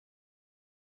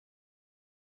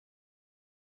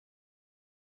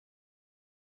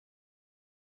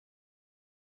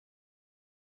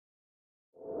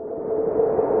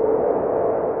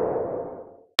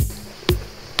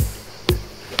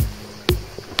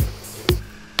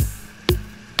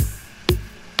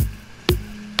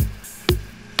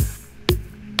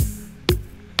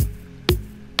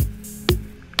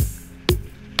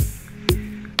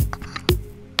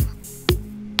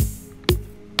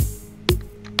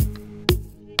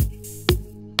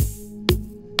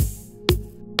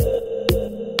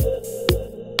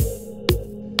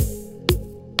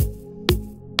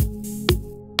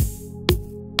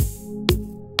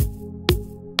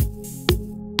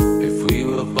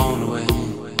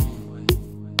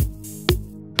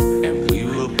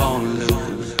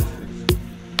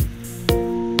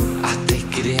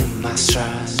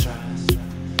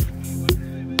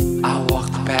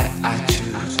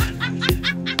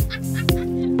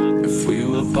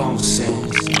born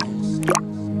sinners,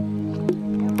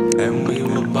 and we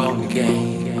were born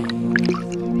again.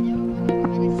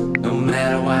 No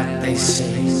matter what they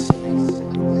say,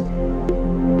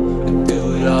 we'll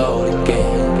do it all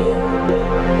again.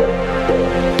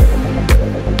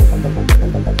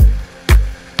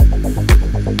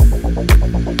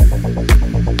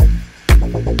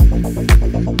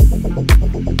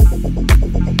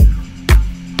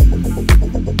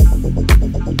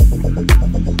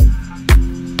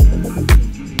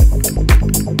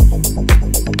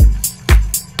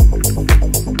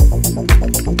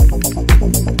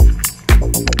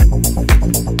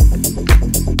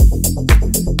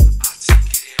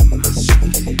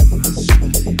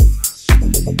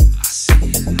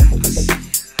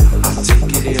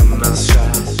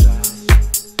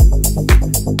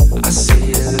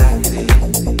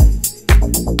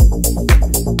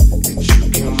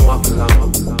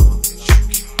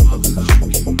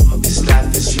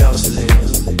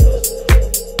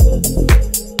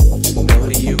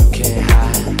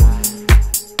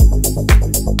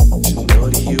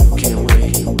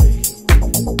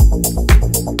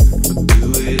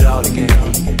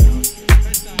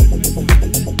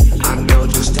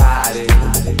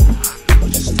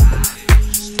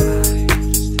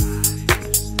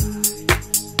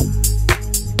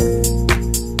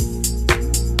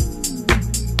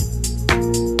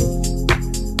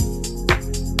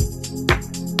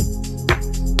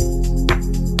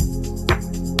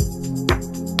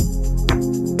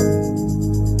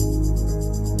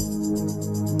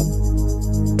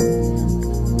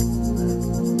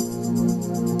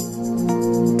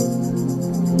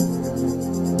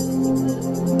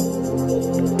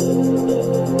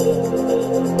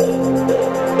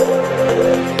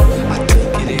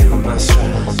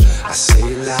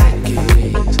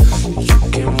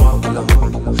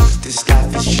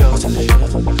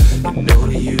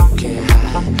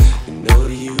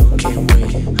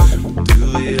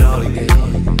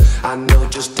 I know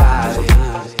just how it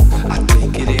is. I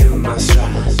take it in my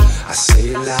stride. I say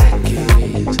it like it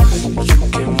is.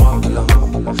 You can walk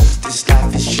alone. This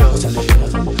life is yours to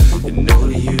live. You know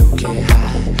that you can't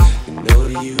hide. You know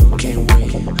that you can't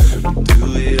win. Do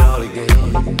it all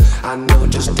again. I know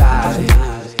just how it is.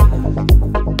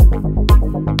 I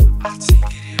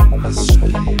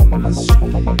take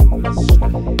it in my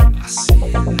stride. I say it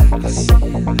like it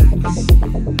is. This life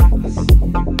is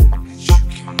yours, this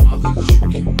life is yours, this life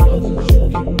is yours. Just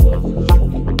know that you can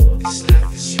hide, just know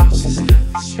that you can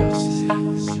win, do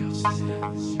it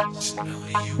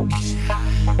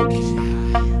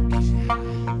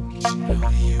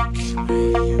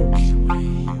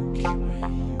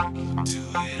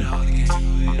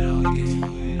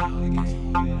all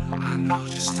again, I know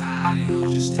just how it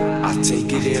is. I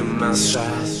take it in my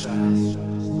stride.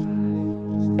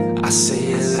 I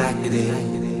say it like it is.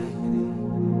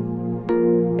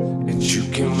 And you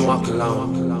can walk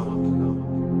alone.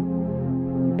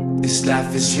 This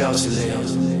life is yours to live.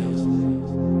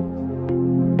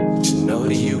 Just know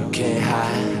that you can't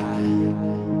hide.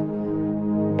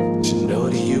 Just know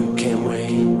that you can't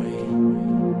win.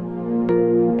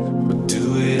 But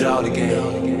do it all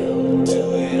again.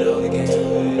 Do it all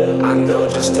again. I know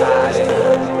just how it is.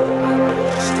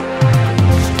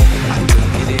 I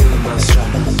take it in my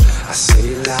stride. I say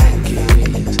it like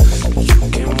it is. You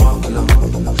can walk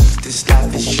alone. This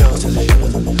life is yours to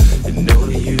live. You know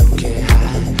that you can't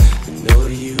hide. Know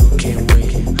that you can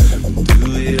win,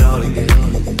 do it all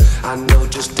again. I know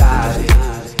just how it is.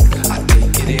 I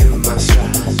take it in my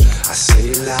stride. I say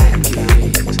it like it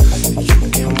is. You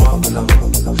can walk alone.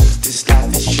 This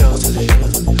life is yours to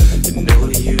live. You know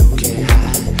that you can't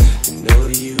hide. You know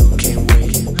that you can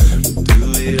win, do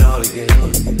it all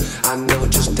again. I know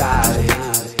just how it is.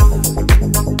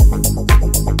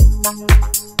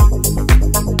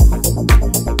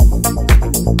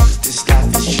 This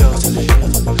life is yours to live.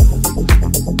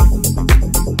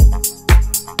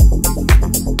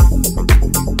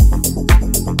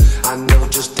 I know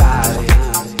just how it is.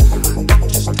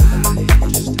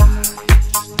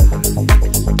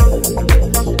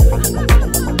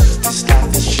 This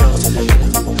life is yours to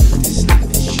live. This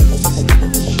life is yours to live.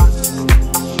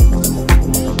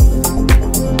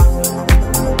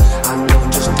 I know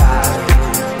just how it is.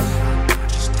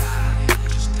 This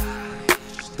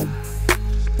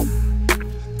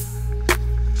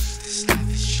life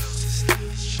is yours. This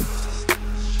life is yours.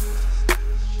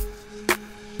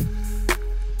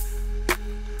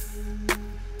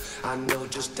 I know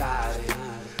just how it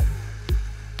is.